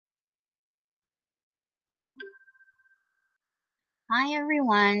Hi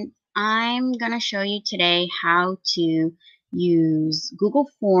everyone, I'm going to show you today how to use Google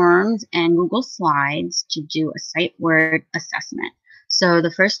Forms and Google Slides to do a sight word assessment. So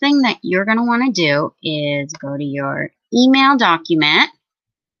the first thing that you're going to want to do is go to your email document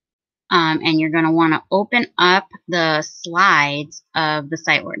and you're going to want to open up the slides of the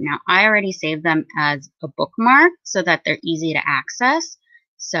sight word. Now I already saved them as a bookmark so that they're easy to access.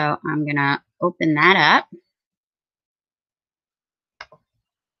 So I'm going to open that up.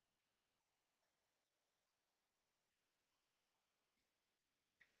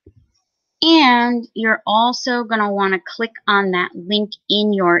 And you're also going to want to click on that link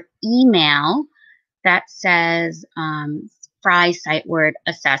in your email that says Fry Sight Word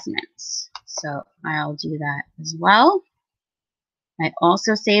Assessments. So I'll do that as well. I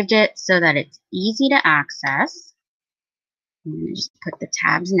also saved it so that it's easy to access. I'm going to just put the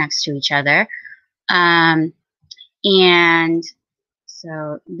tabs next to each other. And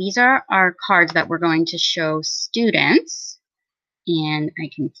so these are our cards that we're going to show students. And I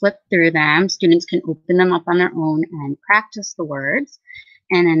can flip through them. Students can open them up on their own and practice the words.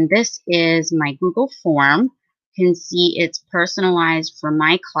 And then this is my Google form. You can see it's personalized for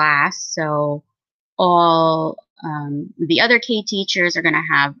my class. So all the other K teachers are going to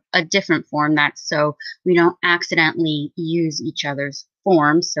have a different form. That's so we don't accidentally use each other's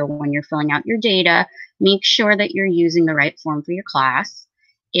forms. So when you're filling out your data, make sure that you're using the right form for your class.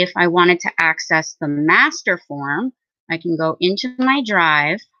 If I wanted to access the master form, I can go into my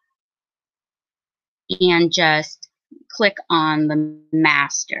drive and just click on the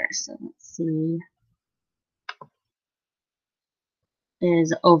master. So let's see,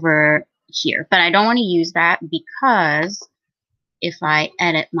 is over here. But I don't want to use that because if I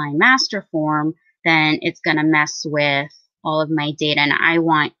edit my master form, then it's going to mess with all of my data. And I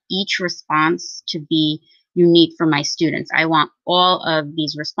want each response to be unique for my students. I want all of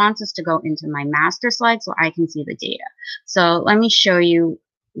these responses to go into my master slide so I can see the data. So let me show you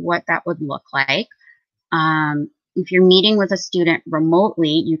what that would look like. If you're meeting with a student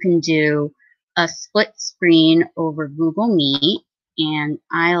remotely, you can do a split screen over Google Meet. And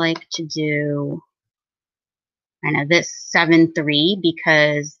I like to do kind of this 7-3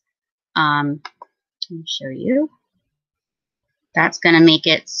 because let me show you. That's going to make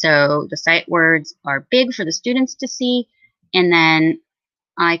it so the sight words are big for the students to see, and then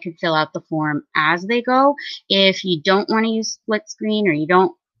I could fill out the form as they go. If you don't want to use split screen or you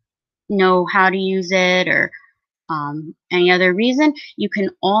don't know how to use it or any other reason, you can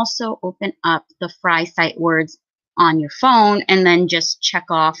also open up the Fry sight words on your phone and then just check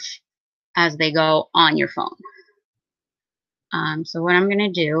off as they go on your phone. So what I'm going to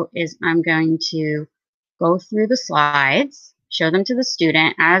do is I'm going to go through the slides, show them to the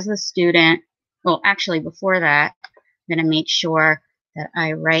student. As the student, well, actually before that, I'm going to make sure that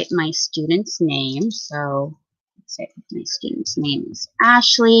I write my student's name. So let's say my student's name is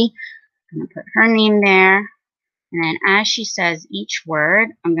Ashley. I'm going to put her name there. And then as she says each word,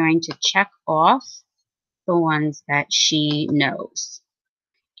 I'm going to check off the ones that she knows.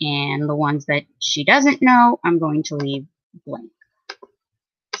 And the ones that she doesn't know, I'm going to leave blank.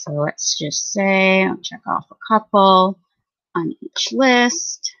 So let's just say I'll check off a couple on each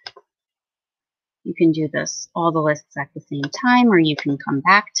list. You can do this, all the lists at the same time, or you can come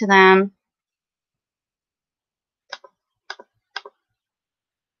back to them.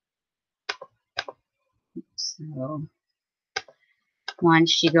 So once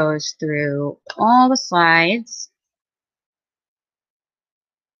she goes through all the slides,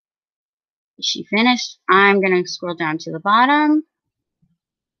 she finished, I'm going to scroll down to the bottom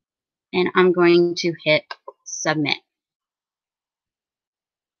and I'm going to hit submit.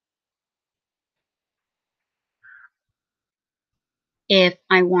 If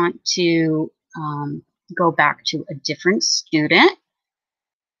I want to go back to a different student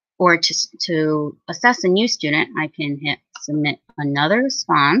or to assess a new student, I can hit submit another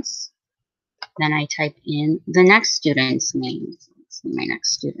response. Then I type in the next student's name. So my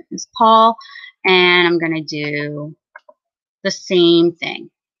next student is Paul, and I'm going to do the same thing.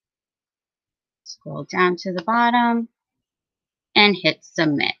 Scroll down to the bottom and hit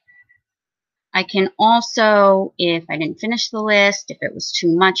submit. I can also, if I didn't finish the list, if it was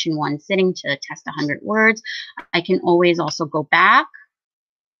too much in one sitting to test 100 words, I can always also go back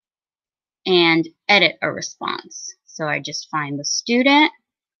and edit a response. So I just find the student,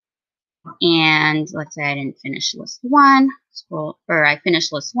 and let's say I didn't finish list 1, or I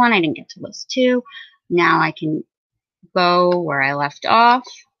finished list 1, I didn't get to list 2. Now I can go where I left off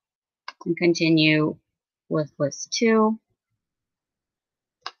and continue with list 2.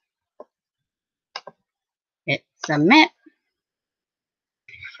 Hit submit.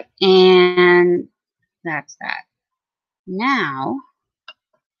 that's that. Now,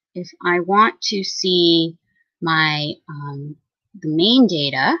 if I want to see my the main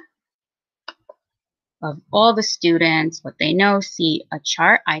data of all the students, what they know, see a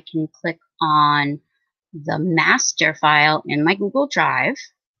chart, I can click on the master file in my Google Drive.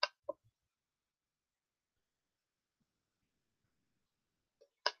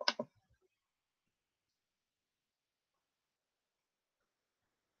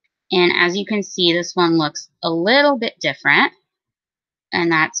 And as you can see, this one looks a little bit different.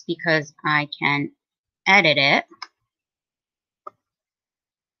 And that's because I can edit it.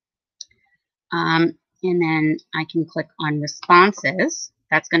 And then I can click on responses.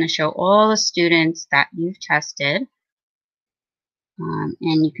 That's going to show all the students that you've tested. And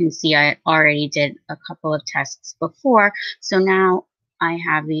you can see I already did a couple of tests before. So now I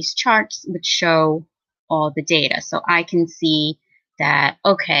have these charts which show all the data. So I can see that,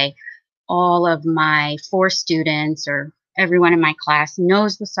 okay, all of my 4 students or everyone in my class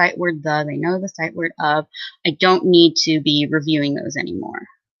knows the sight word the, they know the sight word of. I don't need to be reviewing those anymore.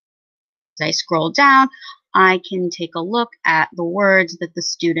 As I scroll down, I can take a look at the words that the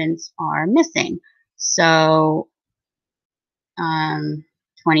students are missing. So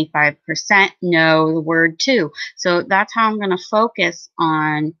 25% know the word to. So that's how I'm going to focus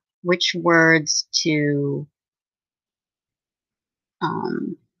on which words to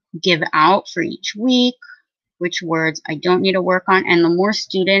give out for each week, which words I don't need to work on. And the more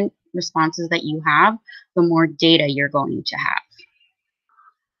student responses that you have, the more data you're going to have.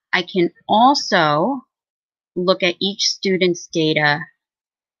 I can also look at each student's data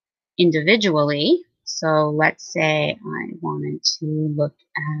individually. So let's say I wanted to look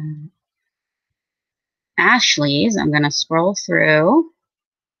at Ashley's. I'm going to scroll through.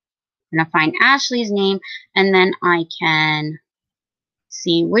 I'm going to find Ashley's name, and then I can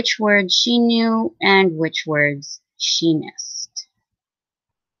see which words she knew and which words she missed.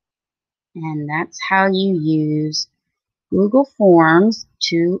 And that's how you use Google Forms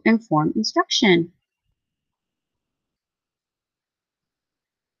to inform instruction.